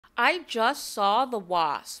I just saw The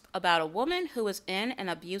Wasp, about a woman who is in an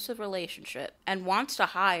abusive relationship and wants to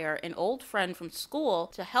hire an old friend from school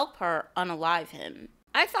to help her unalive him.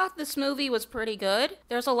 I thought this movie was pretty good.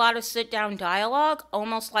 There's a lot of sit-down dialogue,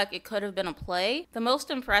 almost like it could have been a play. The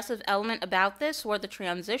most impressive element about this were the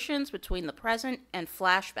transitions between the present and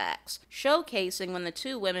flashbacks, showcasing when the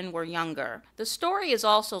two women were younger. The story is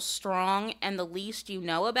also strong, and the least you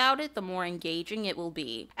know about it, the more engaging it will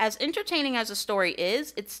be. As entertaining as the story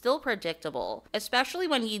is, it's still predictable, especially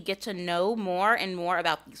when you get to know more and more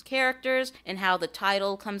about these characters and how the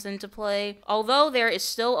title comes into play. Although there is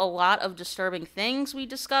still a lot of disturbing things we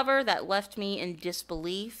discover that left me in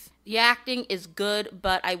disbelief. The acting is good,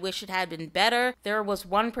 but I wish it had been better. There was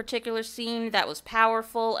one particular scene that was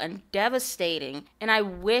powerful and devastating, and I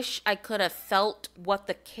wish I could have felt what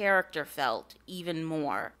the character felt even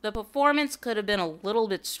more. The performance could have been a little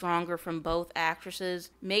bit stronger from both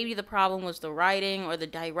actresses. Maybe the problem was the writing or the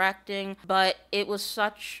directing, but it was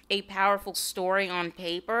such a powerful story on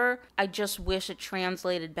paper. I just wish it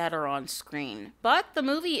translated better on screen. But the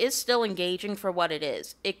movie is still engaging for what it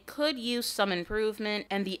is. It could use some improvement,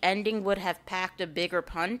 and the ending would have packed a bigger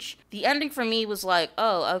punch. The ending for me was like,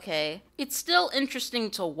 oh, okay. It's still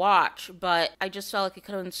interesting to watch, but I just felt like it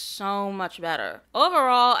could have been so much better.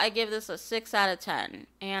 Overall, I give this a 6 out of 10,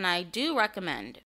 and I do recommend.